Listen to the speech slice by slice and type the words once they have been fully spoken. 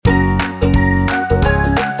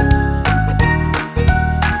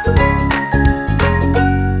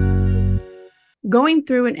Going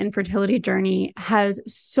through an infertility journey has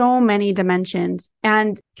so many dimensions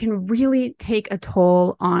and can really take a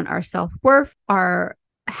toll on our self-worth, our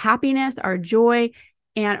happiness, our joy,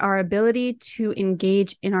 and our ability to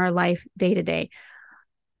engage in our life day to day.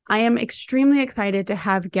 I am extremely excited to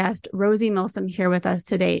have guest Rosie Milsom here with us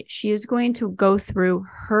today. She is going to go through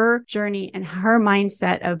her journey and her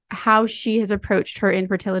mindset of how she has approached her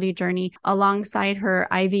infertility journey alongside her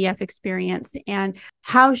IVF experience and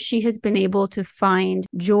how she has been able to find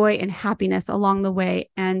joy and happiness along the way.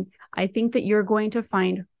 And I think that you're going to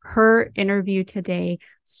find her interview today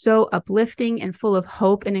so uplifting and full of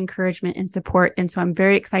hope and encouragement and support. And so I'm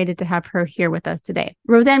very excited to have her here with us today.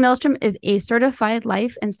 Rosanna Milsom is a certified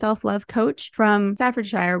life and self-love coach from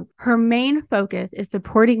Staffordshire. Her main focus is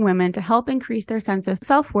supporting women to help increase their sense of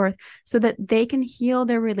self-worth so that they can heal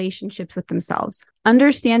their relationships with themselves,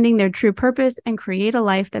 understanding their true purpose, and create a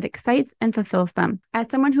life that excites and fulfills them. As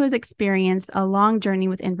someone who has experienced a long journey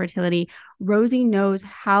with infertility, Rosie knows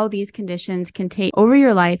how these conditions can take over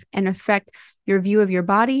your life and affect your view of your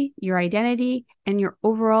body, your identity, and your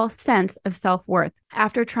overall sense of self-worth.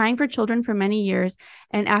 After trying for children for many years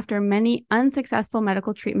and after many unsuccessful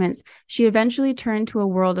medical treatments, she eventually turned to a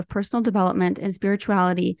world of personal development and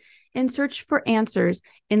spirituality in search for answers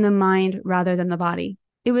in the mind rather than the body.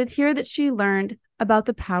 It was here that she learned about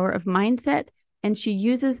the power of mindset, and she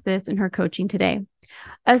uses this in her coaching today.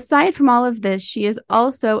 Aside from all of this, she is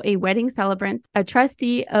also a wedding celebrant, a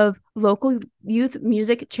trustee of local youth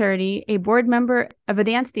music charity, a board member of a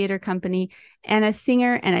dance theater company, and a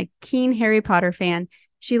singer and a keen Harry Potter fan.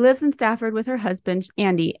 She lives in Stafford with her husband,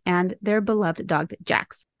 Andy, and their beloved dog,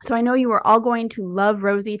 Jax. So I know you are all going to love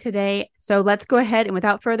Rosie today. So let's go ahead and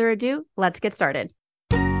without further ado, let's get started.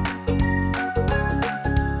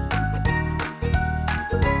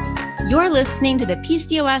 You're listening to the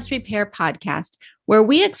PCOS Repair Podcast, where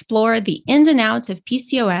we explore the ins and outs of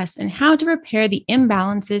PCOS and how to repair the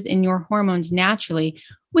imbalances in your hormones naturally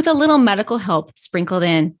with a little medical help sprinkled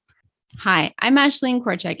in. Hi, I'm Ashleen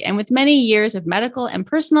Korchek, and with many years of medical and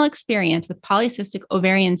personal experience with polycystic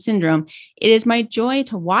ovarian syndrome, it is my joy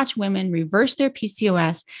to watch women reverse their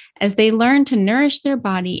PCOS as they learn to nourish their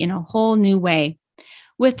body in a whole new way.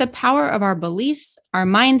 With the power of our beliefs, our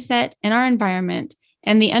mindset, and our environment,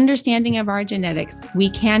 and the understanding of our genetics, we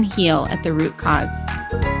can heal at the root cause.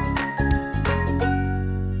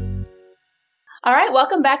 All right,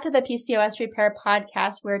 welcome back to the PCOS Repair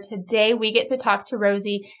Podcast, where today we get to talk to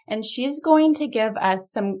Rosie, and she's going to give us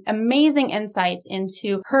some amazing insights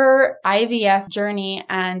into her IVF journey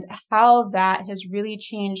and how that has really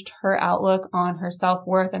changed her outlook on her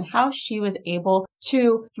self-worth and how she was able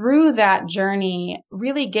to, through that journey,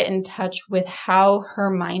 really get in touch with how her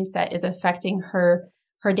mindset is affecting her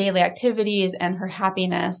daily activities and her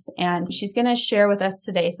happiness. And she's going to share with us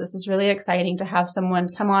today. So this is really exciting to have someone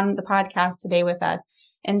come on the podcast today with us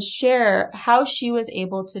and share how she was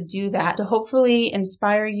able to do that, to hopefully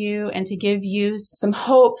inspire you and to give you some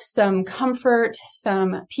hope, some comfort,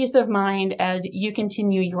 some peace of mind as you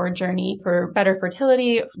continue your journey for better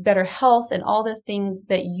fertility, better health, and all the things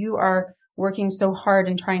that you are working so hard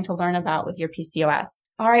and trying to learn about with your PCOS.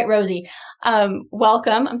 All right, Rosie,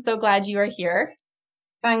 welcome. I'm so glad you are here.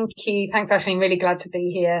 Thank you. Thanks, Ashley. I'm really glad to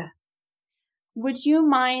be here. Would you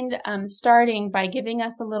mind starting by giving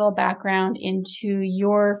us a little background into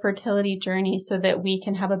your fertility journey so that we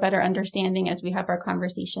can have a better understanding as we have our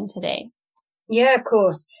conversation today? Yeah, of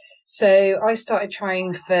course. So I started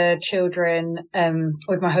trying for children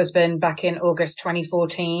with my husband back in August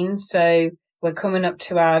 2014. So we're coming up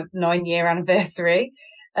to our 9-year anniversary.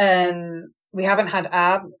 We haven't had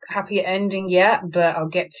our happy ending yet, but I'll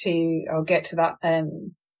get to that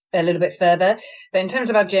a little bit further. But in terms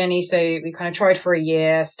of our journey, so we kind of tried for a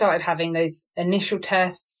year, started having those initial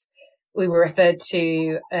tests. We were referred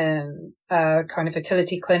to a kind of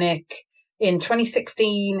fertility clinic in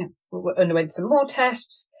 2016. We underwent some more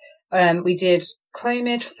tests. We did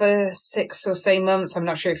Clomid for 6 or so months. I'm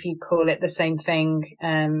not sure if you call it the same thing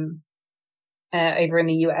over in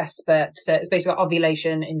the US, but it's basically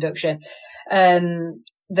ovulation induction.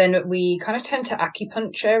 Then we kind of turned to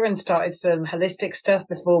acupuncture and started some holistic stuff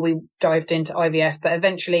before we dived into IVF. But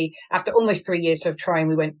eventually, after almost 3 years of trying,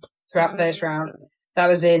 we went through our first round. That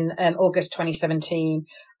was in August 2017.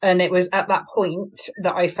 And it was at that point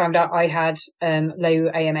that I found out I had low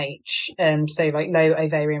AMH, so like low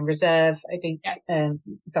ovarian reserve, I think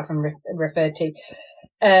it's often referred to.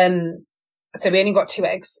 So we only got 2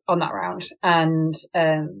 eggs on that round, and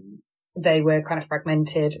they were kind of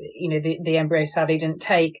fragmented. You know, the embryo sadly didn't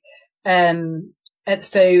take.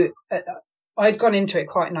 So I'd gone into it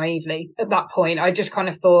quite naively at that point. I just kind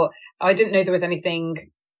of thought, I didn't know there was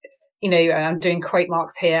anything I'm doing quote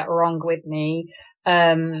marks here, wrong with me,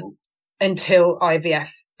 until IVF,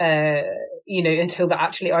 until the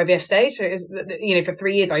actually IVF stage. So it was, for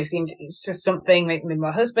 3 years, I assumed it's just something, maybe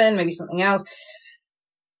my husband, maybe something else.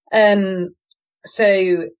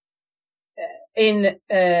 So in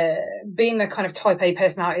being the kind of type A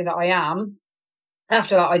personality that I am,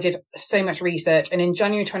 after that, I did so much research. And in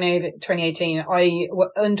January 2018, I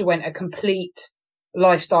underwent a complete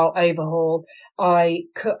lifestyle overhaul. I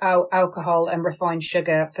cut out alcohol and refined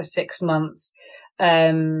sugar for 6 months.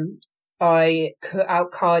 I cut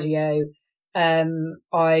out cardio.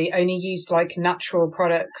 I only used like natural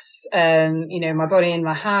products, my body and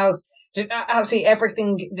my house. Just absolutely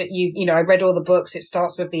everything that I read all the books. It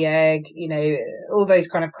starts with the egg, all those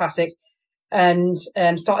kind of classics. And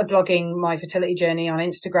started blogging my fertility journey on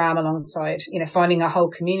Instagram alongside, finding a whole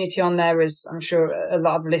community on there, as I'm sure a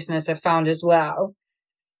lot of listeners have found as well.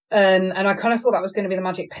 And I kind of thought that was going to be the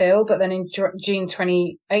magic pill. But then in June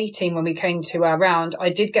 2018, when we came to our round, I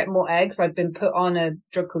did get more eggs. I'd been put on a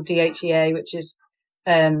drug called DHEA, which is,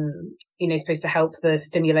 supposed to help the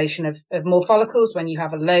stimulation of more follicles when you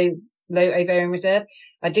have a low ovarian reserve.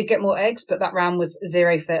 I did get more eggs, but that round was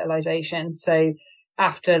 0 fertilization. So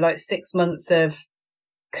after like 6 months of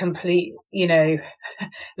complete,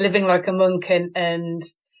 living like a monk and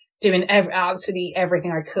doing absolutely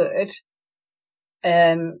everything I could,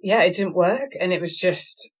 it didn't work. And it was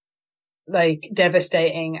just like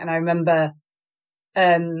devastating. And I remember,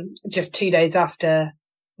 just 2 days after,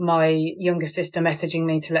 my younger sister messaging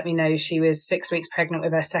me to let me know she was 6 weeks pregnant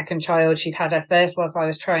with her second child. She'd had her first whilst I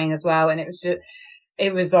was trying as well. And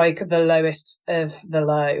it was like the lowest of the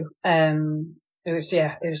low. It was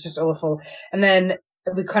just awful. And then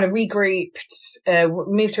we kind of regrouped,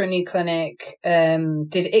 moved to a new clinic,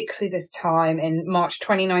 did ICSI this time in March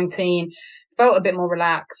 2019, felt a bit more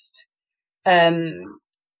relaxed. That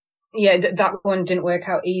one didn't work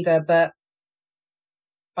out either, but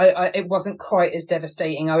it wasn't quite as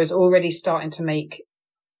devastating. I was already starting to make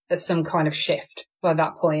some kind of shift by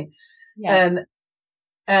that point. Yes.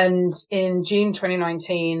 And in June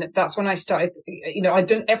 2019, that's when I started, I'd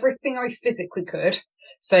done everything I physically could.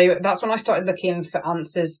 So that's when I started looking for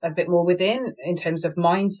answers a bit more within in terms of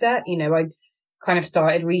mindset. I kind of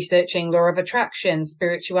started researching law of attraction,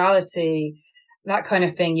 spirituality, that kind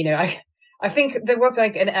of thing. I think there was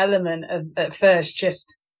like an element of at first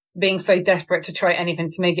just being so desperate to try anything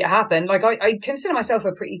to make it happen. Like I consider myself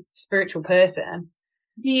a pretty spiritual person.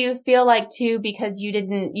 Do you feel like too, because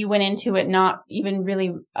you went into it not even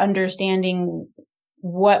really understanding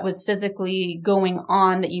what was physically going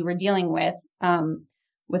on that you were dealing with a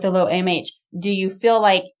low AMH, do you feel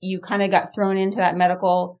like you kind of got thrown into that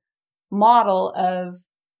medical model of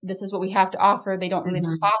this is what we have to offer? They don't really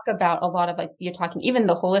talk about a lot of, like you're talking, even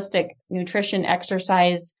the holistic nutrition,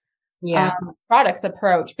 exercise, products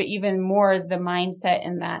approach, but even more the mindset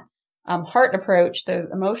and that heart approach, the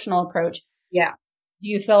emotional approach. Yeah. Do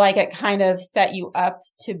you feel like it kind of set you up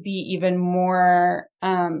to be even more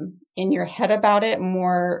in your head about it,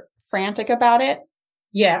 more frantic about it?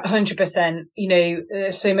 Yeah,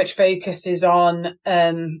 100%. So much focus is on,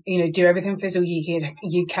 do everything physical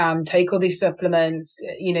you can, take all these supplements,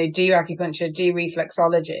 do acupuncture, do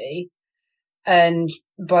reflexology. And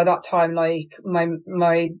by that time, like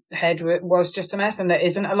my head was just a mess, and there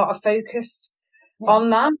isn't a lot of focus on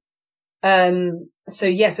that. So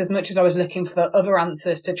yes, as much as I was looking for other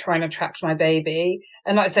answers to try and attract my baby,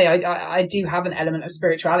 and like I say, I do have an element of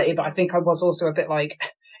spirituality, but I think I was also a bit like,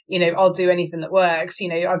 I'll do anything that works.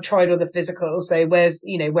 I've tried all the physicals, so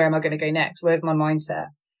where am I going to go next? Where's my mindset?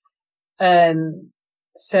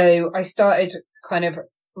 So I started kind of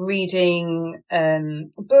reading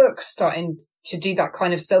books, starting to do that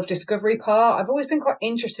kind of self-discovery part. I've always been quite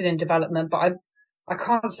interested in development, but I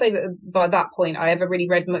can't say that by that point I ever really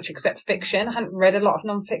read much except fiction. I hadn't read a lot of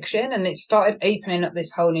non-fiction, and it started opening up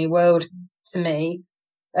this whole new world to me.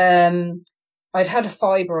 I'd had a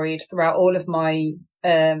fibroid throughout all of my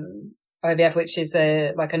IVF, which is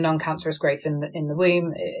like a non-cancerous growth in the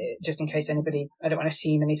womb, just in case anybody, I don't want to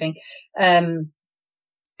assume anything.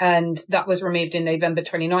 And that was removed in November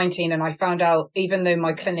 2019. And I found out, even though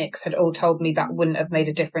my clinics had all told me that wouldn't have made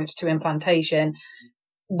a difference to implantation,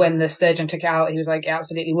 when the surgeon took it out, he was like, it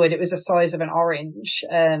absolutely would. It was the size of an orange.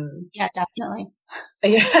 Yeah, definitely.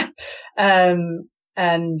 Yeah.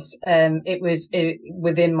 It was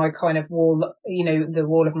within my kind of wall, the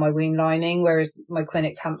wall of my womb lining, whereas my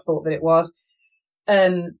clinics hadn't thought that it was.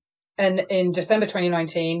 And in December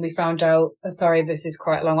 2019, we found out, sorry, this is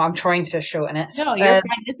quite long. I'm trying to shorten it. No, you're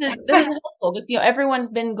fine. This is helpful because, everyone's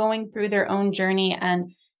been going through their own journey, and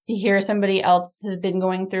to hear somebody else has been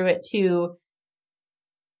going through it too,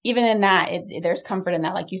 even in that, there's comfort in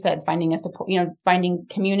that. Like you said, finding a support, finding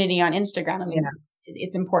community on Instagram. I mean,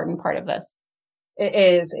 it's an important part of this. It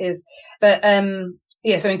is. But,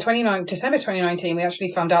 so in December 2019, we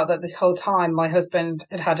actually found out that this whole time my husband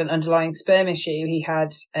had an underlying sperm issue. He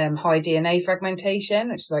had high DNA fragmentation,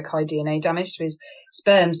 which is like high DNA damage to his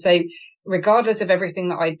sperm. So regardless of everything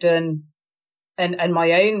that I'd done and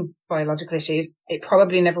my own biological issues, it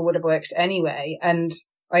probably never would have worked anyway. And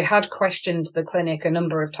I had questioned the clinic a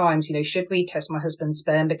number of times, should we test my husband's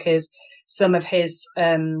sperm? Because some of his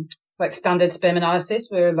like standard sperm analysis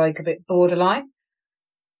were like a bit borderline.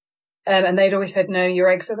 And they'd always said, no, your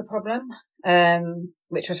eggs are the problem,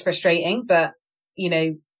 which was frustrating. But,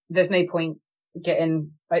 there's no point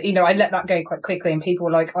getting, I let that go quite quickly. And people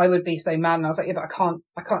were like, I would be so mad. And I was like, yeah, but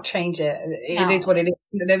I can't change it. It is what it is.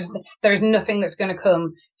 There is nothing that's going to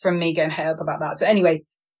come from me getting hit up about that. So anyway,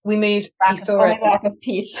 we moved. He saw it. Lack of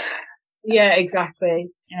peace. Yeah, exactly.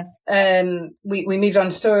 Yes. We moved on,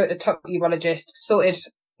 saw a top urologist, sorted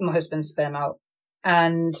my husband's sperm out.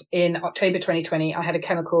 And in October 2020, I had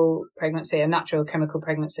a natural chemical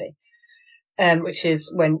pregnancy, which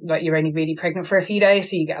is when like you're only really pregnant for a few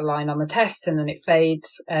days. So you get a line on the test and then it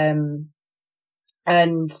fades. And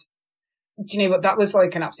do you know what? That was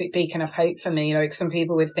like an absolute beacon of hope for me. Like some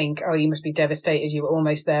people would think, oh, you must be devastated. You were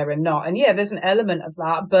almost there and not. And yeah, there's an element of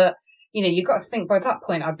that, but you've got to think by that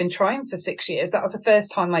point, I've been trying for 6 years. That was the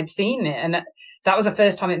first time I'd seen it. And that was the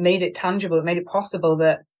first time it made it tangible. It made it possible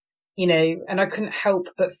that, and I couldn't help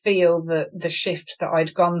but feel the shift that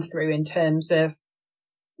I'd gone through in terms of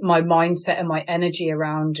my mindset and my energy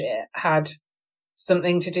around it had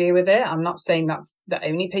something to do with it. I'm not saying that's the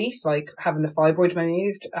only piece, like having the fibroid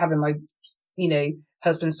removed, having my,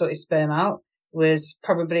 husband sort his sperm out was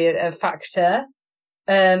probably a factor.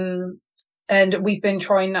 And we've been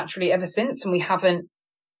trying naturally ever since, and we haven't,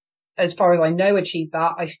 as far as I know, achieved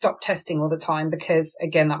that. I stopped testing all the time because,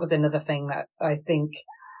 again, that was another thing that I think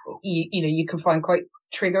you can find quite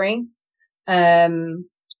triggering. So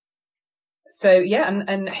yeah,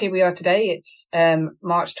 and here we are today. It's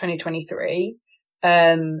March 2023,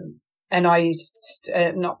 and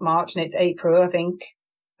not March, and it's April, I think.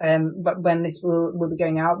 But when this will be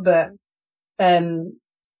going out, but I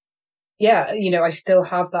still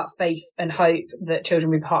have that faith and hope that children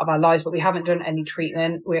will be part of our lives, but we haven't done any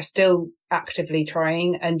treatment. We're still actively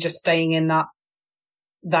trying and just staying in that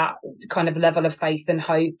kind of level of faith and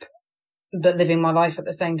hope, but living my life at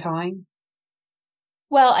the same time.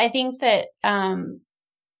 Well, I think that, I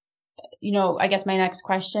guess my next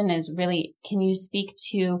question is really, can you speak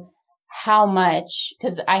to how much,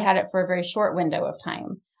 because I had it for a very short window of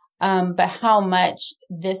time, but how much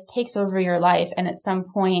this takes over your life, and at some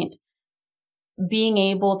point being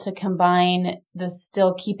able to combine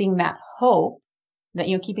still keeping that hope, that,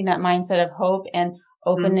 keeping that mindset of hope and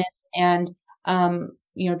openness and,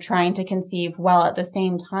 trying to conceive while at the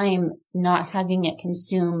same time not having it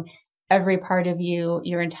consume every part of you,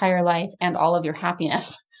 your entire life, and all of your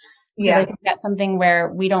happiness. Yeah. I think that's something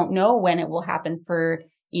where we don't know when it will happen for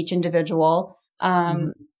each individual.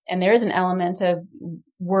 And there is an element of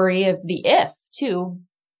worry of the if too,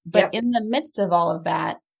 but in the midst of all of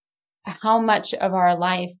that, how much of our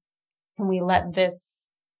life can we let this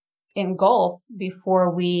engulf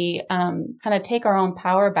before we kind of take our own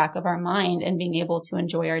power back of our mind and being able to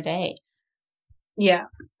enjoy our day? Yeah.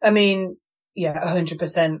 I mean,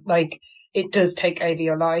 100%. Like, it does take over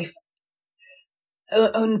your life.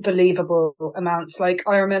 Unbelievable amounts. Like,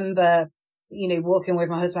 I remember, walking with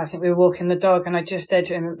my husband, I think we were walking the dog, and I just said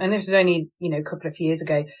to him, and this was only, a couple of years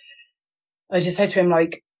ago, I just said to him,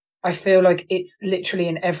 like, I feel like it's literally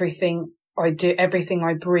in everything I do, everything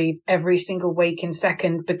I breathe, every single waking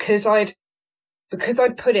second, because I'd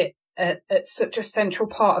put it at such a central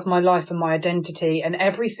part of my life and my identity, and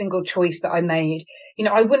every single choice that I made,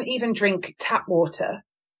 I wouldn't even drink tap water.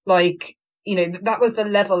 Like, that was the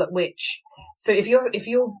level at which, so if you're,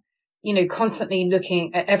 constantly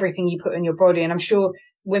looking at everything you put in your body, and I'm sure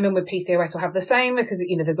women with PCOS will have the same, because,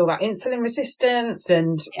 there's all that insulin resistance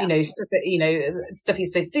and, stuff that, stuff you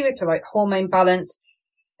supposed to do it to like hormone balance.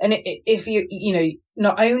 And if you,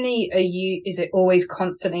 not only is it always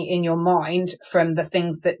constantly in your mind from the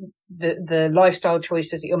things that the lifestyle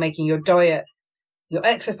choices that you're making, your diet, your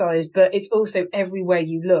exercise, but it's also everywhere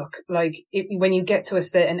you look. Like when you get to a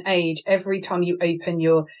certain age, every time you open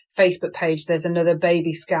your Facebook page, there's another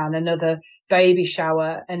baby scan, another baby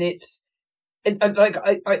shower. And I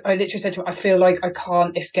literally said to him, I feel like I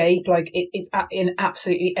can't escape. Like it's in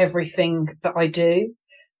absolutely everything that I do.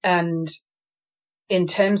 And in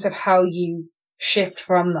terms of how you shift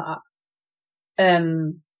from that,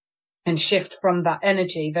 and shift from that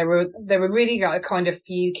energy. There were really like a kind of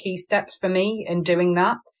few key steps for me in doing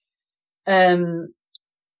that.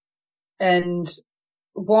 And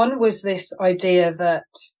one was this idea that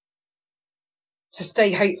to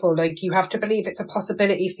stay hopeful, like you have to believe it's a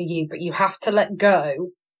possibility for you, but you have to let go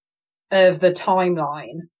of the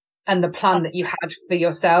timeline and the plan that you had for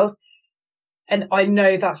yourself. And I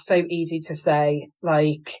know that's so easy to say,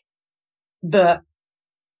 like, but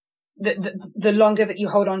the longer that you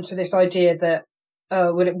hold on to this idea that,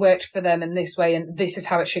 oh, well, it worked for them in this way and this is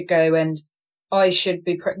how it should go, and I should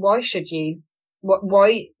be, why should you?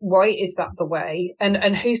 Why is that the way?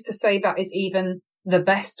 And who's to say that is even the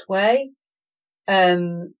best way?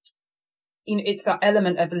 It's that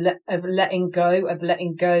element of letting go of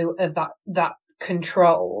that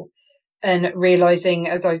control, and realizing,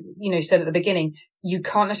 as I, said at the beginning, you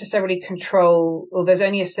can't necessarily control, or there's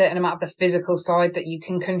only a certain amount of the physical side that you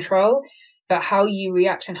can control, but how you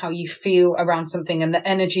react and how you feel around something and the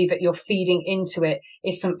energy that you're feeding into it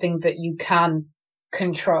is something that you can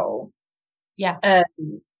control. Yeah.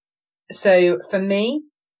 So for me,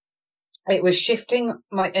 it was shifting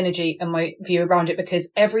my energy and my view around it,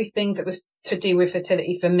 because everything that was to do with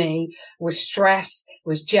fertility for me was stress,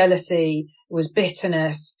 was jealousy, was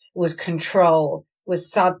bitterness, was control,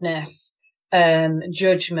 was sadness,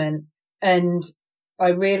 judgment. And I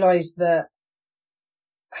realized that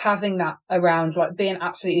having that around, like being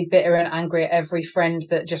absolutely bitter and angry at every friend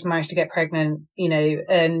that just managed to get pregnant,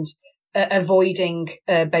 and avoiding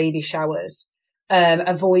baby showers,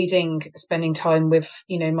 avoiding spending time with,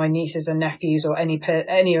 my nieces and nephews or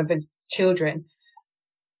any of the children,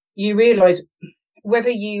 you realize whether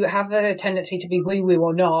you have a tendency to be woo-woo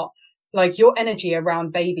or not, like your energy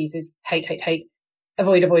around babies is hate, hate, hate,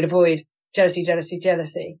 avoid, avoid, avoid, jealousy, jealousy,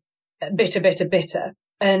 jealousy, bitter, bitter, bitter.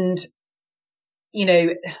 And,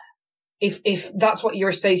 if that's what you're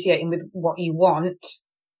associating with what you want,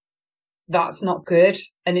 that's not good.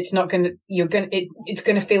 And it's not going to, it's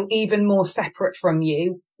going to feel even more separate from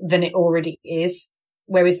you than it already is.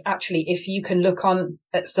 Whereas actually, if you can look on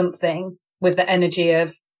at something with the energy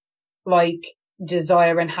of like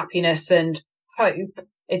desire and happiness and hope,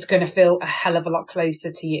 it's going to feel a hell of a lot closer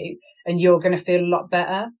to you, and you're going to feel a lot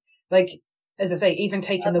better. Like, as I say, even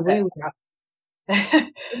taking the woo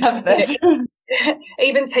Love this.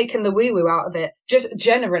 even taking the woo-woo out of it, just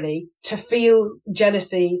generally to feel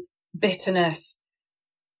jealousy, bitterness,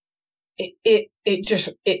 it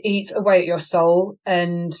eats away at your soul.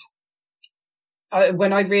 And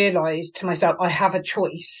when I realized to myself, I have a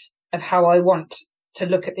choice of how I want to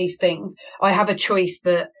look at these things. I have a choice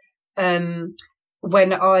that,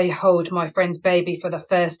 when I hold my friend's baby for the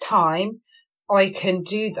first time, I can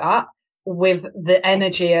do that with the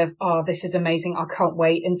energy of, oh, this is amazing, I can't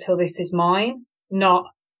wait until this is mine. Not,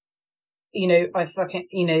 I fucking,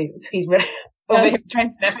 excuse me.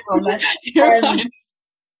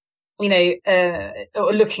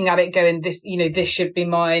 Looking at it going, this, this should be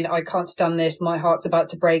mine. I can't stand this. My heart's about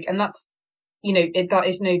to break. And that's, that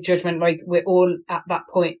is no judgment. Like, we're all at that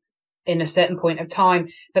point in a certain point of time.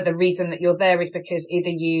 But the reason that you're there is because either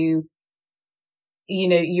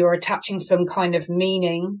you're attaching some kind of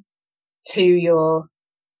meaning to your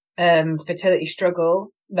fertility struggle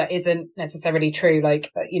that isn't necessarily true.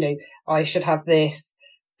 Like, I should have this.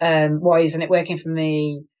 Why isn't it working for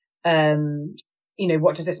me?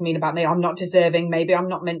 What does this mean about me? I'm not deserving. Maybe I'm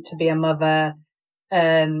not meant to be a mother.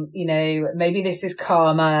 Maybe this is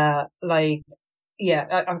karma. Like,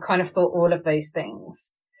 yeah, I've kind of thought all of those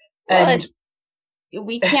things. And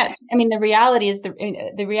we can't, the reality is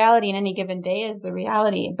the reality in any given day is the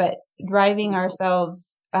reality, but driving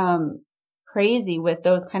ourselves, crazy with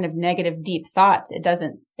those kind of negative, deep thoughts, it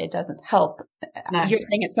doesn't help. No. You're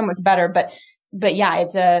saying it so much better, but yeah,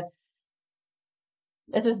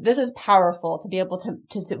 this is powerful to be able to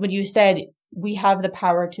when you said we have the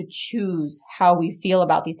power to choose how we feel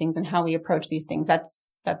about these things and how we approach these things.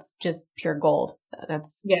 That's just pure gold.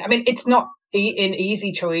 It's not an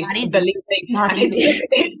easy choice. Not easy. Believe me. Not easy.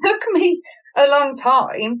 It took me a long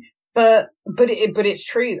time, but it's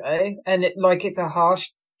true though. And it's a harsh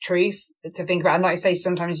truth to think about. And like I say,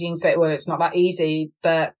 sometimes you can say, well, it's not that easy,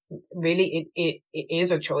 but really it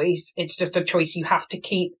is a choice. It's just a choice you have to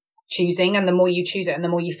keep choosing. And the more you choose it and the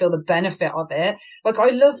more you feel the benefit of it. Like, I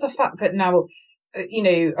love the fact that now,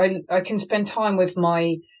 I can spend time with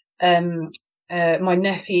my, my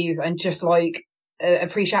nephews and just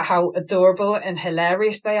appreciate how adorable and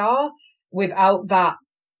hilarious they are without that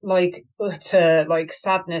utter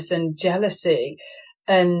sadness and jealousy,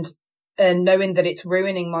 and knowing that it's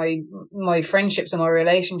ruining my friendships and my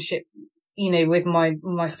relationship, with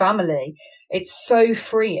my family. It's so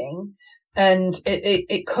freeing. And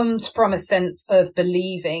it comes from a sense of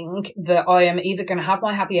believing that I am either going to have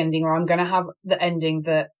my happy ending or I'm going to have the ending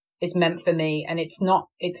that is meant for me. And it's not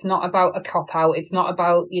about a cop out. It's not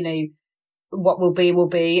about, what will be, will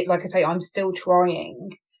be. Like I say, I'm still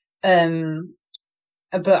trying.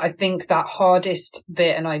 But I think that hardest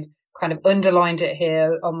bit, and I kind of underlined it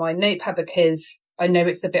here on my notepad because I know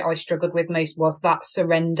it's the bit I struggled with most, was that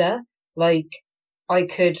surrender. Like, I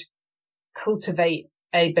could cultivate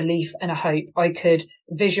a belief and a hope. I could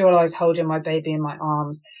visualize holding my baby in my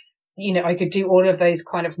arms. I could do all of those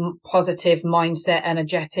kind of positive mindset,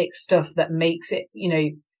 energetic stuff that makes it,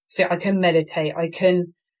 fit. I can meditate. I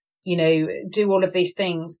can, do all of these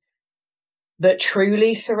things. But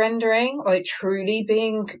truly surrendering, like truly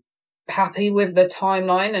being happy with the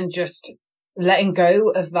timeline and just letting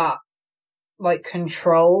go of that, like,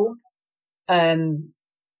 control,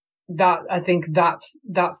 that I think that's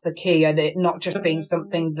the key, and it not just being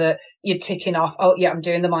something that you're ticking off. Oh yeah, I'm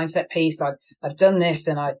doing the mindset piece. I've done this,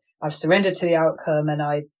 and I've surrendered to the outcome, and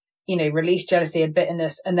I, released jealousy and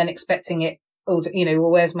bitterness, and then expecting it all to,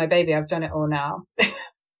 well, where's my baby? I've done it all now.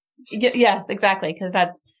 Yes, exactly. Because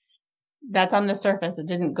that's on the surface. It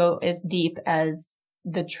didn't go as deep as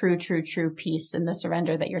the true peace and the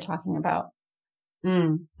surrender that you're talking about.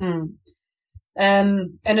 And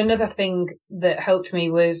another thing that helped me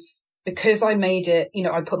was because I made it,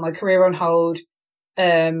 I put my career on hold.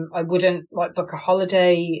 I wouldn't book a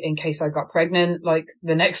holiday in case I got pregnant,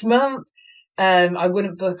 the next month. I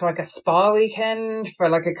wouldn't book a spa weekend for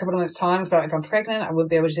a couple of months time. So if I'm pregnant, I wouldn't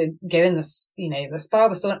be able to go in the spa.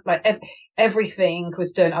 But everything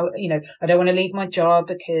was done. I don't want to leave my job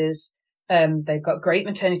because, they've got great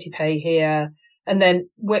maternity pay here. And then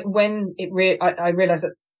when I realized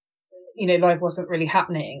that, life wasn't really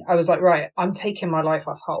happening, I was like, right, I'm taking my life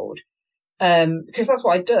off hold. Because that's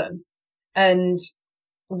what I'd done. And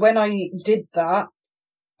when I did that,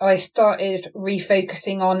 I started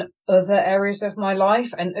refocusing on other areas of my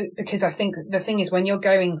life. And because I think the thing is, when you're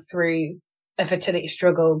going through a fertility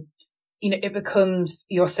struggle, it becomes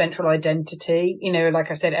your central identity. Like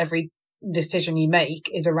I said, every decision you make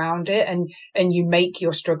is around it, and you make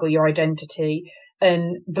your struggle your identity.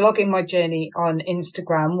 And blogging my journey on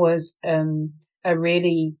Instagram was a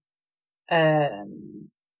really, at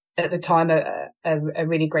the time, a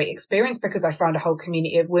really great experience, because I found a whole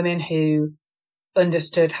community of women who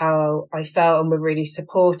understood how I felt and were really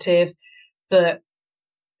supportive. But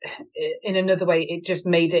in another way, it just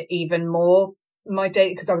made it even more my day,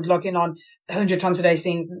 because I would log in on 100 times a day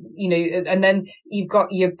seeing, and then you've got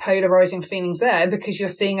your polarizing feelings there, because you're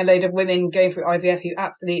seeing a load of women going through IVF who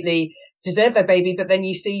absolutely deserve their baby, but then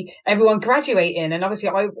you see everyone graduating. And obviously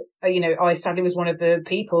I sadly was one of the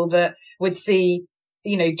people that would see,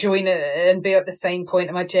 join and be at the same point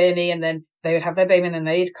of my journey, and then they would have their baby, and then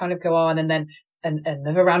they'd kind of go on, and then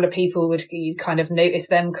another round of people would, you kind of notice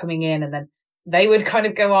them coming in, and then they would kind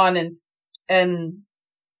of go on. And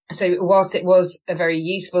so whilst it was a very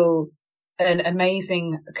useful and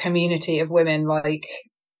amazing community of women,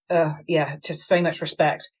 just so much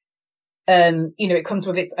respect. It comes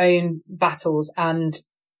with its own battles, and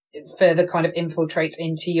further kind of infiltrates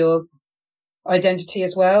into your identity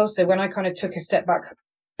as well. So when I kind of took a step back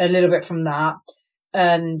a little bit from that,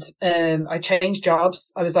 and I changed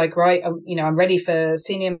jobs, I was like, right, I'm ready for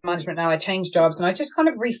senior management now. I changed jobs, and I just kind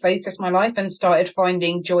of refocused my life and started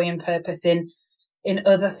finding joy and purpose in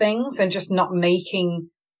other things, and just not making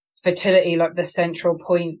fertility like the central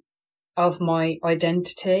point of my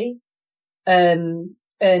identity. And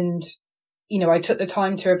I took the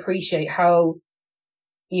time to appreciate how,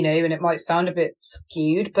 and it might sound a bit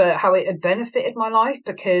skewed, but how it had benefited my life,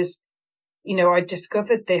 because, I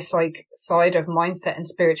discovered this side of mindset and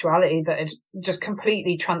spirituality that had just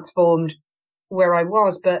completely transformed where I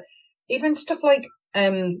was. But even stuff I'd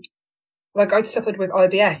suffered with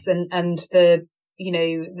IBS and the,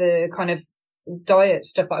 the kind of diet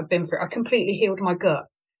stuff that I've been through, I completely healed my gut.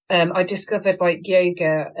 I discovered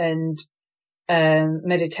yoga and,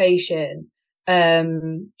 meditation. I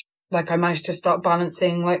managed to start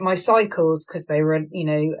balancing my cycles, because they were,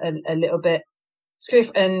 a little bit screwy.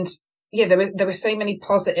 And yeah, there were so many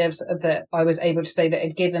positives that I was able to say that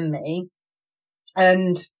had given me.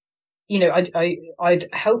 And, I'd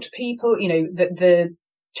helped people, the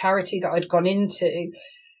charity that I'd gone into,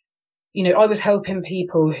 I was helping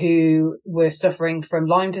people who were suffering from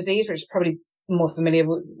Lyme disease, which is probably more familiar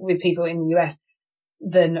with people in the US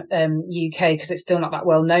than UK, because it's still not that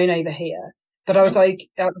well known over here. But I was I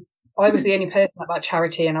was the only person at that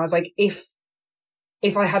charity, and I was like, if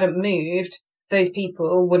I hadn't moved, those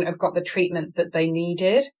people wouldn't have got the treatment that they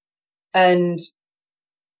needed. And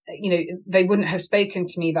they wouldn't have spoken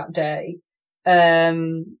to me that day. I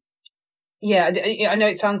know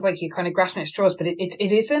it sounds like you're kind of grasping at straws, but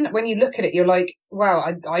it isn't. When you look at it, you're like, wow,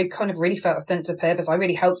 I kind of really felt a sense of purpose. I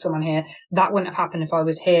really helped someone here. That wouldn't have happened if I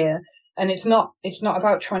was here. And it's not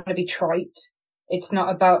about trying to be trite. It's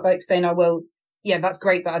not about like saying, oh, well, yeah, that's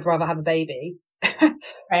great, but I'd rather have a baby.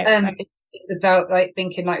 Right. It's about like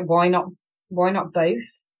thinking like, why not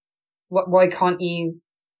both? Why can't you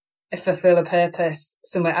fulfill a purpose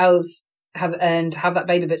somewhere else, have that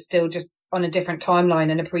baby, but still just on a different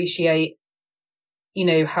timeline, and appreciate,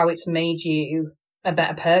 how it's made you a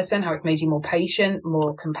better person, how it's made you more patient,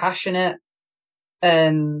 more compassionate,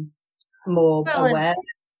 more aware.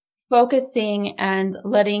 Focusing and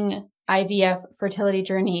letting IVF fertility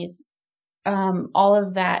journeys, all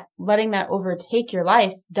of that, letting that overtake your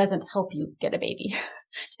life doesn't help you get a baby.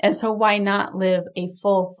 And so why not live a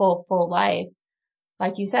full life?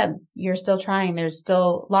 Like you said, you're still trying. There's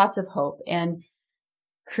still lots of hope, and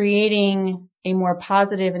creating a more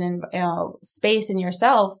positive and space in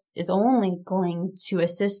yourself is only going to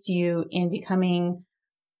assist you in becoming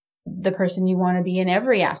the person you want to be in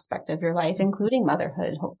every aspect of your life, including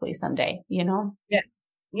motherhood, hopefully someday, Yeah.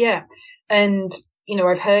 Yeah. And,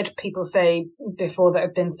 I've heard people say before that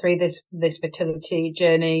have been through this fertility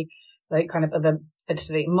journey, like kind of other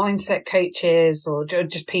fertility mindset coaches or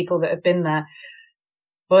just people that have been there.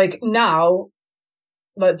 Like now,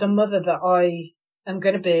 like the mother that I am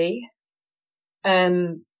going to be,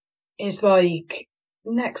 is like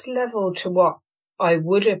next level to what I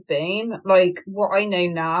would have been. Like what I know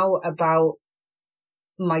now about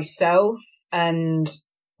myself and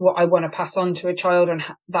what I want to pass on to a child, and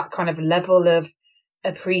that kind of level of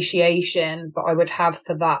appreciation that I would have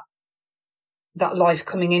for that life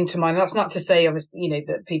coming into mine. That's not to say, obviously,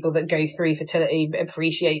 that people that go through fertility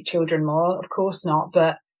appreciate children more. Of course not.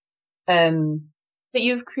 But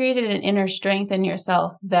you've created an inner strength in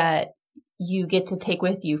yourself that you get to take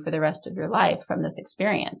with you for the rest of your life from this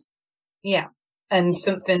experience. Yeah. And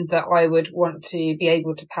something that I would want to be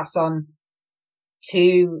able to pass on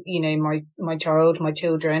to, my child, my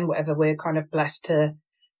children, whatever we're kind of blessed to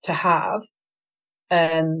have.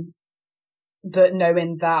 But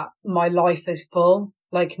knowing that my life is full,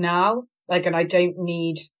 like now, like, and I don't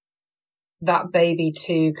need that baby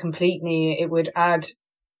to complete me. It would add,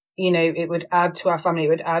 it would add to our family. It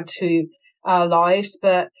would add to our lives.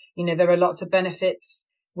 But, there are lots of benefits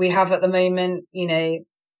we have at the moment,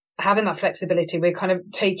 having that flexibility. We're kind of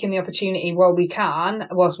taking the opportunity while we can,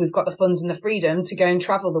 whilst we've got the funds and the freedom to go and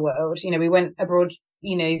travel the world. We went abroad,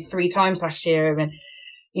 3 times last year, and,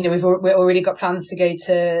 we've already got plans to go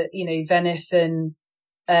to, Venice and,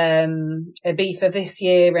 Ibiza this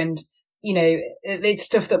year. And, it's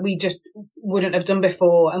stuff that we just wouldn't have done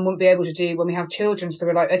before and wouldn't be able to do when we have children. So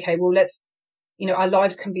we're like, okay, well, let's, our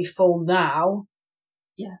lives can be full now.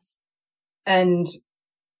 Yes. And,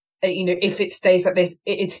 if it stays like this,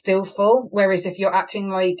 it's still full. Whereas if you're acting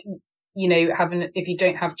like, if you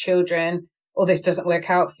don't have children or this doesn't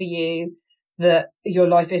work out for you, that your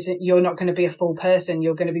life you're not going to be a full person.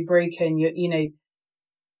 You're going to be broken.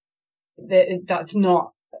 That's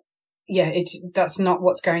not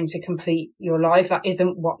what's going to complete your life. That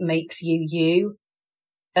isn't what makes you.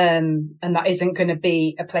 And that isn't going to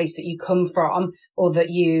be a place that you come from, or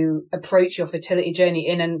that you approach your fertility journey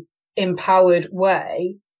in an empowered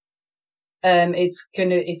way. It's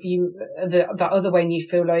gonna, if you, that other way, and you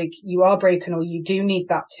feel like you are broken, or you do need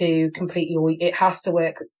that to complete it has to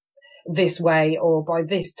work this way, or by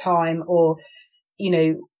this time, or,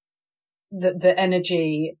 the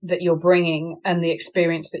energy that you're bringing and the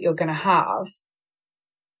experience that you're going to have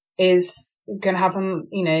is going to have a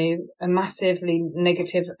massively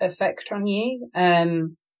negative effect on you.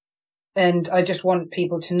 And I just want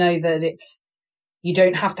people to know that you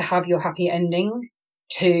don't have to have your happy ending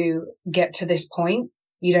to get to this point.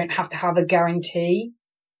 You don't have to have a guarantee.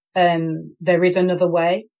 There is another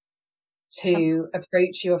way to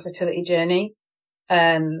approach your fertility journey.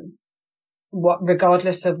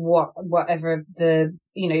 Regardless of whatever the,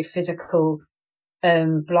 physical,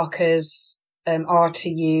 blockers, are to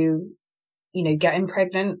you, getting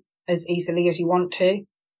pregnant as easily as you want to.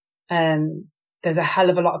 There's a hell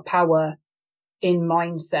of a lot of power in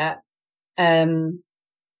mindset.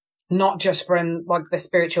 Not just from like the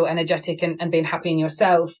spiritual, energetic and being happy in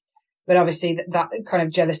yourself, but obviously that kind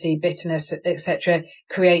of jealousy, bitterness, etc.,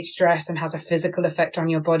 creates stress and has a physical effect on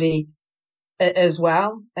your body as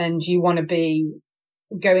well. And you want to be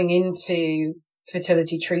going into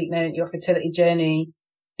fertility treatment, your fertility journey,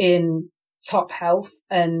 in top health.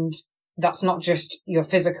 And that's not just your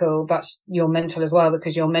physical, that's your mental as well,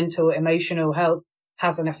 because your mental, emotional health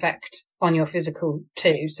has an effect on your physical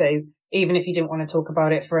too. So even if you didn't want to talk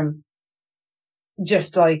about it from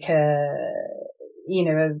just like a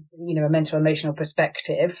mental emotional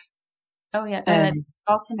perspective. Oh yeah, no, it's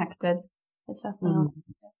all connected. It's definitely all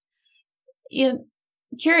connected.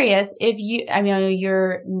 Curious if I know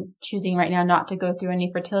you're choosing right now not to go through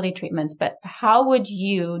any fertility treatments, but how would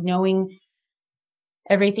you, knowing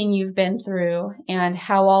everything you've been through and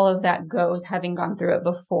how all of that goes, having gone through it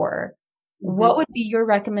before, what would be your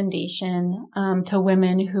recommendation to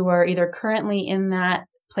women who are either currently in that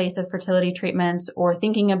place of fertility treatments or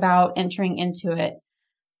thinking about entering into it?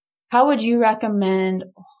 How would you recommend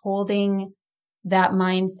holding that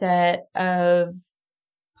mindset of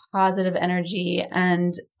positive energy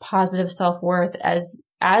and positive self-worth as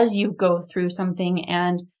you go through something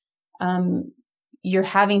and you're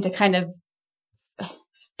having to kind of,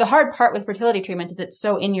 the hard part with fertility treatment is it's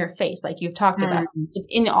so in your face, like you've talked about. It's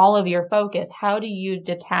in all of your focus. How do you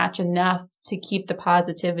detach enough to keep the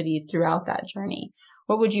positivity throughout that journey?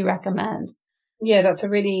 What would you recommend? Yeah, that's a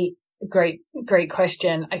really great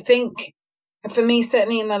question. I think for me,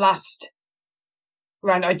 certainly in the last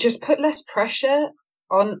round, I just put less pressure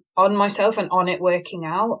on myself and on it working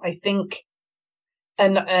out. I think,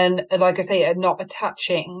 and like I say, not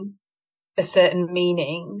attaching a certain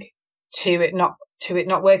meaning to it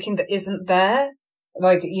not working that isn't there.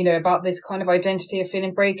 Like, about this kind of identity of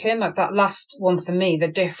feeling broken, like that last one for me, the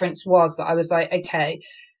difference was that I was like, okay,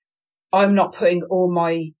 I'm not putting all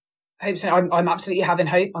my hopes in. I'm absolutely having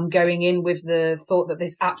hope. I'm going in with the thought that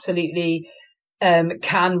this absolutely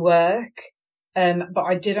can work. But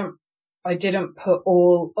I didn't put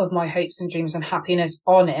all of my hopes and dreams and happiness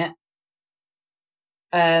on it.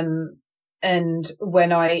 And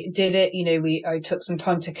when I did it, I took some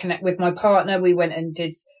time to connect with my partner. We went and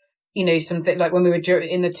did, something like when we were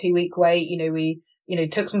in the 2-week wait, we,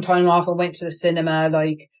 took some time off. I went to the cinema.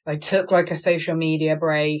 Like I took like a social media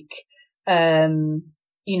break.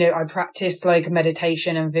 I practiced like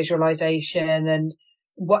meditation and visualization and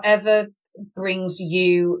whatever brings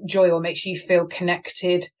you joy or makes you feel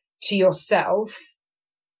connected to yourself.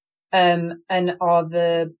 And are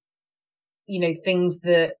the, things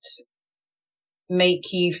that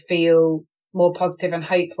make you feel more positive and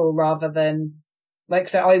hopeful rather than like,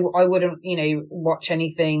 so I wouldn't, watch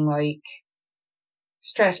anything like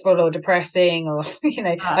stressful or depressing or,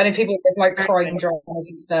 I know people with like crime dramas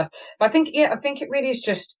and stuff, but I think it really is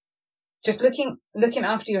just looking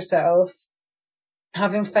after yourself,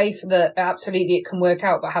 having faith that absolutely it can work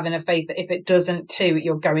out, but having a faith that if it doesn't too,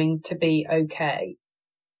 you're going to be okay.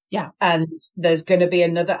 Yeah. And there's going to be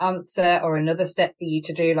another answer or another step for you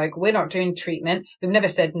to do. Like, we're not doing treatment. We've never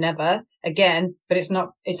said never again, but it's not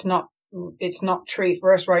true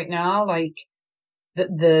for us right now. Like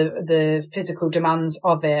the physical demands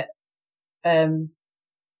of it,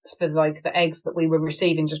 for like the eggs that we were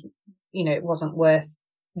receiving, just, it wasn't worth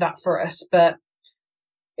that for us, but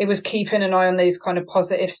it was keeping an eye on those kind of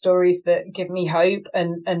positive stories that give me hope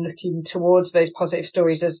and looking towards those positive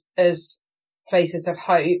stories as places of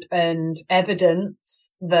hope and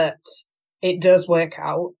evidence that it does work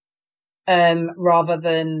out, rather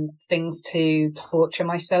than things to torture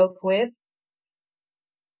myself with.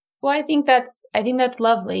 Well, I think that's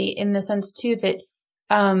lovely in the sense too that,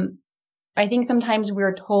 I think sometimes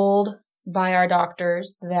we're told by our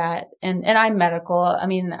doctors that, and I'm medical. I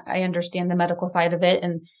mean, I understand the medical side of it.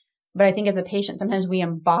 But I think as a patient, sometimes we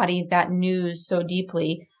embody that news so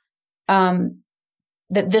deeply, that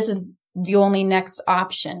this is the only next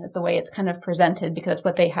option is the way it's kind of presented because it's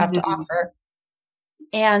what they have to offer.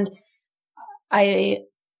 And I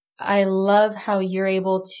love how you're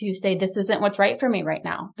able to say, this isn't what's right for me right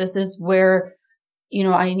now. This is where,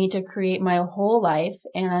 I need to create my whole life.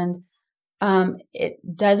 And, it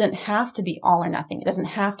doesn't have to be all or nothing. It doesn't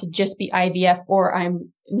have to just be IVF or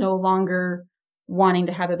I'm no longer wanting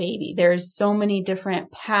to have a baby. There's so many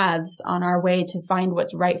different paths on our way to find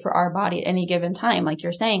what's right for our body at any given time. Like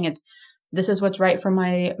you're saying, this is what's right for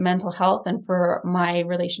my mental health and for my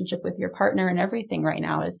relationship with your partner and everything right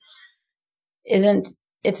now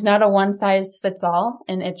it's not a one size fits all.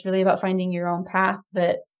 And it's really about finding your own path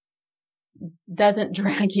that doesn't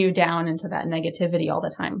drag you down into that negativity all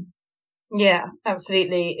the time. Yeah,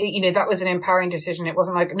 absolutely. That was an empowering decision. It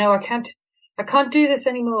wasn't like, no, I can't do this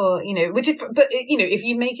anymore, but if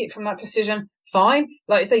you make it from that decision, fine.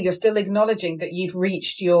 Like I say, you're still acknowledging that you've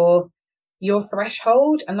reached your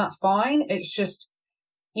threshold and that's fine. It's just,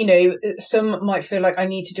 some might feel like I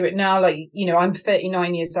need to do it now. Like, I'm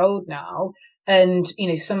 39 years old now. And,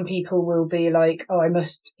 some people will be like, oh, I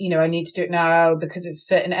must, I need to do it now because it's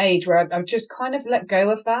a certain age where I've just kind of let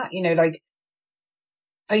go of that, like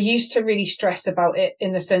I used to really stress about it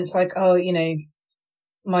in the sense like, oh,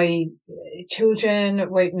 my children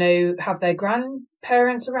won't have their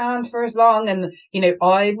grandparents around for as long, and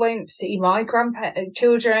I won't see my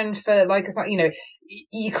grandchildren for like as long.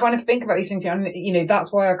 You kind of think about these things,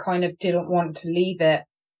 that's why I kind of didn't want to leave it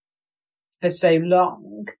for so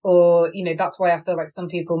long, or that's why I feel like some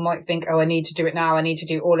people might think, oh, I need to do it now, I need to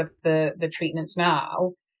do all of the treatments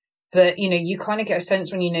now. But you kind of get a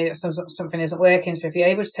sense when that something isn't working. So if you're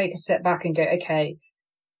able to take a step back and go, okay,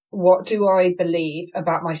 what do I believe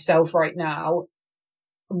about myself right now?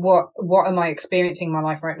 What am I experiencing in my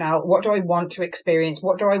life right now? What do I want to experience?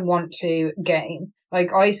 What do I want to gain?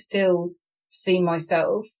 Like, I still see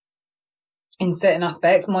myself in certain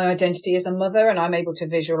aspects. My identity as a mother, and I'm able to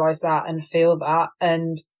visualize that and feel that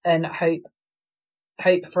and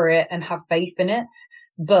hope for it and have faith in it.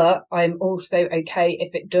 But I'm also okay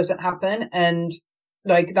if it doesn't happen. And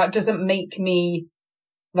like, that doesn't make me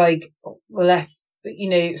like less,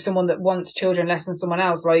 someone that wants children less than someone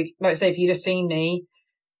else. Like say, if you'd have seen me,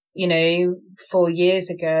 4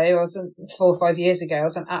 years ago, 4 or 5 years ago, I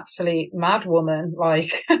was an absolute mad woman.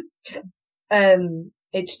 Like,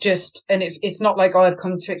 it's just, and it's not like I've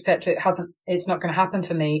come to accept it's not going to happen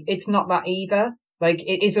for me. It's not that either. Like,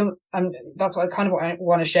 it isn't, that's what I kind of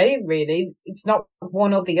want to share, really. It's not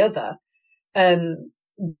one or the other.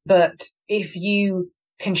 But if you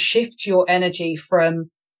can shift your energy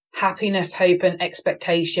from happiness, hope, and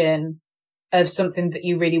expectation of something that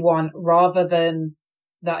you really want, rather than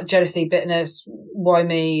that jealousy, bitterness, why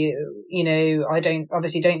me, I don't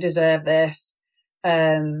deserve this.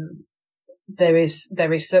 There is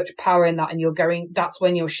such power in that, and that's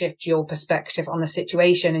when you'll shift your perspective on the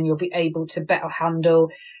situation, and you'll be able to better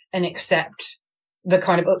handle and accept the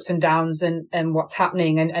kind of ups and downs and what's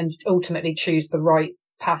happening, and ultimately choose the right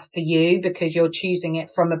path for you, because you're choosing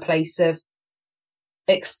it from a place of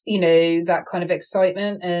that kind of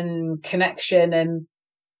excitement and connection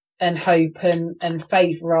and hope and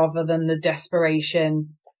faith, rather than the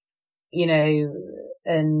desperation,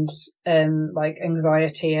 and like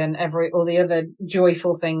anxiety and all the other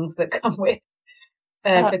joyful things that come with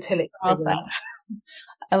fertility. I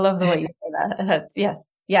love the way you say that. That's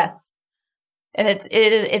yes. And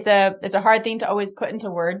it's a hard thing to always put into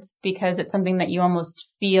words, because it's something that you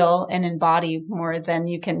almost feel and embody more than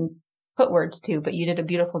you can put words to, but you did a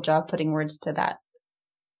beautiful job putting words to that.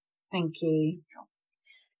 Thank you.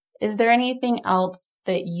 Is there anything else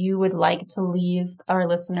that you would like to leave our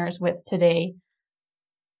listeners with today?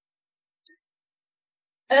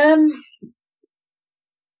 Let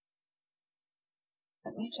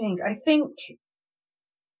me think.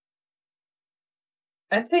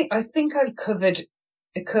 I think I've covered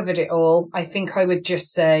it all. I think I would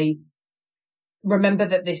just say, remember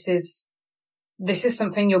that this is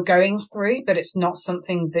something you're going through, but it's not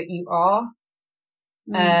something that you are.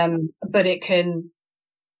 But it can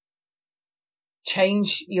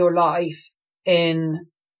change your life in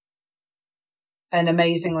an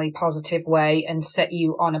amazingly positive way and set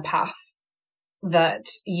you on a path that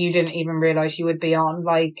you didn't even realize you would be on.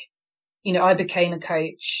 Like, I became a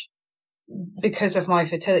coach because of my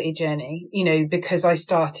fertility journey, because I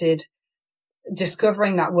started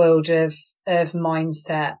discovering that world of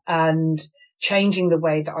mindset and changing the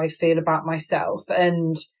way that I feel about myself.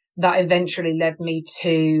 And that eventually led me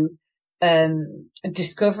to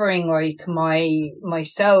discovering like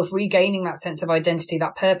myself, regaining that sense of identity,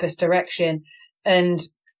 that purpose, direction. And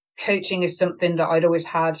coaching is something that I'd always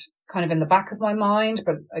had kind of in the back of my mind,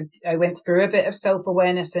 but I went through a bit of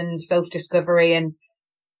self-awareness and self-discovery, and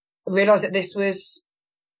realized that this was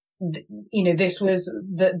the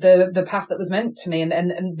path that was meant to me.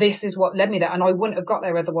 And this is what led me there. And I wouldn't have got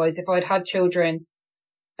there otherwise. If I'd had children,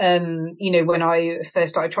 when I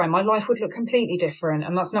first started trying, my life would look completely different.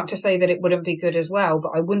 And that's not to say that it wouldn't be good as well,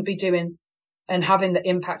 but I wouldn't be doing and having the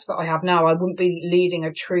impact that I have now. I wouldn't be leading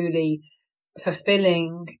a truly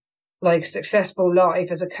fulfilling, like, successful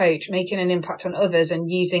life as a coach, making an impact on others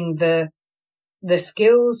and using the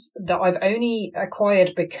skills that I've only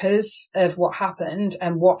acquired because of what happened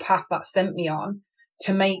and what path that sent me on,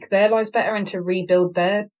 to make their lives better and to rebuild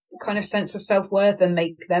their kind of sense of self-worth and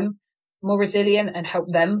make them more resilient and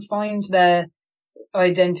help them find their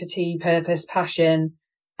identity, purpose, passion,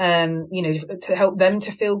 to help them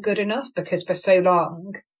to feel good enough. Because for so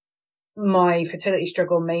long, my fertility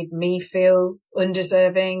struggle made me feel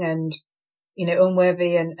undeserving and,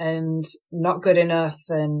 unworthy and not good enough.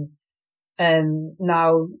 And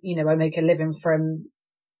now, I make a living from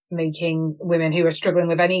making women who are struggling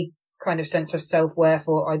with any kind of sense of self-worth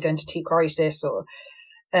or identity crisis or,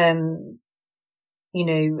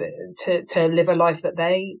 to live a life that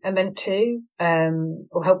they are meant to,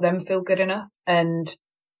 or help them feel good enough. And,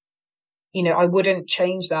 I wouldn't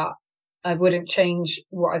change that. I wouldn't change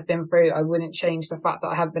what I've been through. I wouldn't change the fact that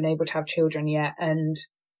I haven't been able to have children yet. And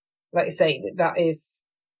like I say, that is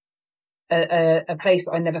a place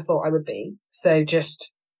that I never thought I would be. So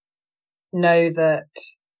just know that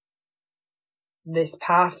this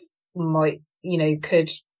path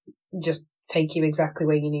could just take you exactly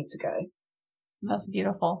where you need to go. That's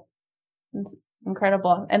beautiful. It's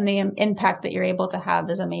incredible. And the impact that you're able to have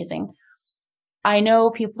is amazing. I know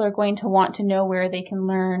people are going to want to know where they can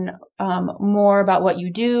learn more about what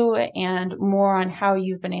you do and more on how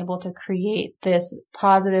you've been able to create this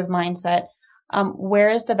positive mindset. Where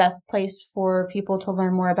is the best place for people to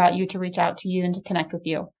learn more about you, to reach out to you and to connect with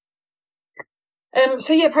you?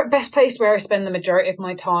 Best place where I spend the majority of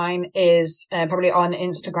my time is probably on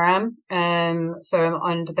Instagram. So I'm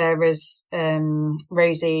under there as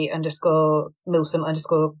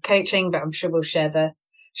Rosie_Milsom_coaching, but I'm sure we'll share the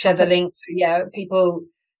link. So yeah, people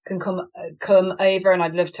can come over, and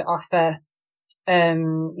I'd love to offer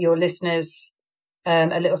your listeners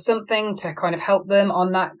a little something to kind of help them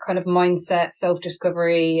on that kind of mindset,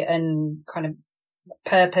 self-discovery, and kind of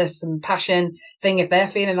purpose and passion thing. If they're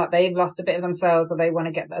feeling like they've lost a bit of themselves, or they want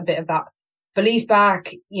to get a bit of that belief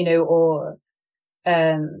back, or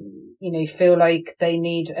feel like they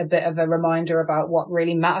need a bit of a reminder about what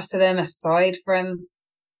really matters to them aside from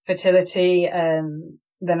fertility,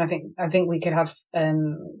 then I think we could have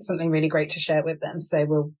something really great to share with them. So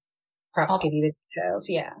we'll perhaps give you the details.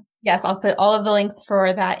 Yeah. Yes, I'll put all of the links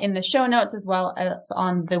for that in the show notes, as well as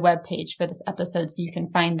on the webpage for this episode, so you can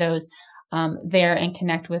find those there and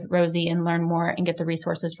connect with Rosie and learn more and get the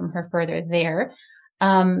resources from her further there.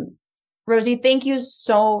 Rosie, thank you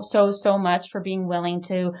so much for being willing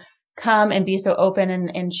to come and be so open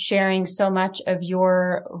and sharing so much of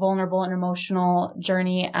your vulnerable and emotional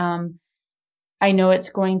journey. I know it's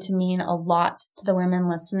going to mean a lot to the women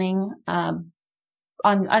listening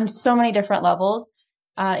on so many different levels.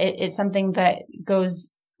 It's something that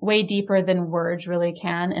goes way deeper than words really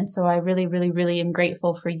can. And so I really, really, really am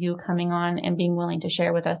grateful for you coming on and being willing to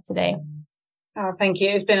share with us today. Oh, thank you.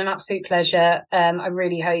 It's been an absolute pleasure. I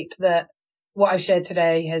really hope that what I've shared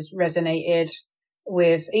today has resonated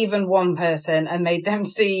with even one person and made them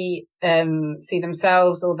see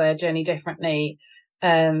themselves or their journey differently.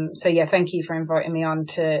 So yeah, thank you for inviting me on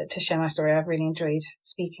to share my story. I've really enjoyed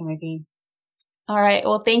speaking with you. All right.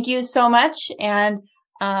 Well, thank you so much. And,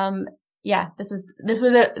 this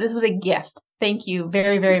was a gift. Thank you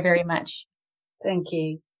very, very, very much. Thank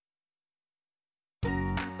you.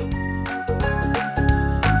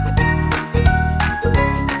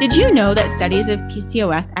 Did you know that studies of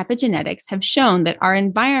PCOS epigenetics have shown that our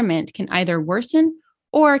environment can either worsen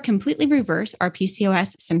or completely reverse our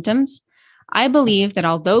PCOS symptoms? I believe that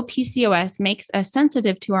although PCOS makes us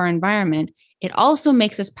sensitive to our environment, it also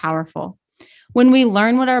makes us powerful. When we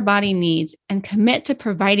learn what our body needs and commit to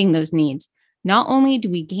providing those needs, not only do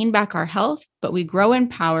we gain back our health, but we grow in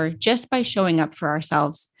power just by showing up for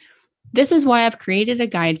ourselves. This is why I've created a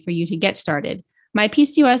guide for you to get started. My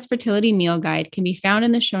PCOS fertility meal guide can be found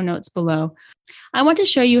in the show notes below. I want to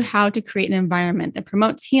show you how to create an environment that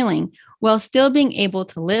promotes healing while still being able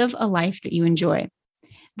to live a life that you enjoy.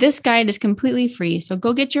 This guide is completely free, so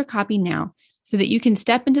go get your copy now so that you can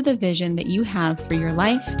step into the vision that you have for your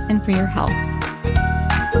life and for your health.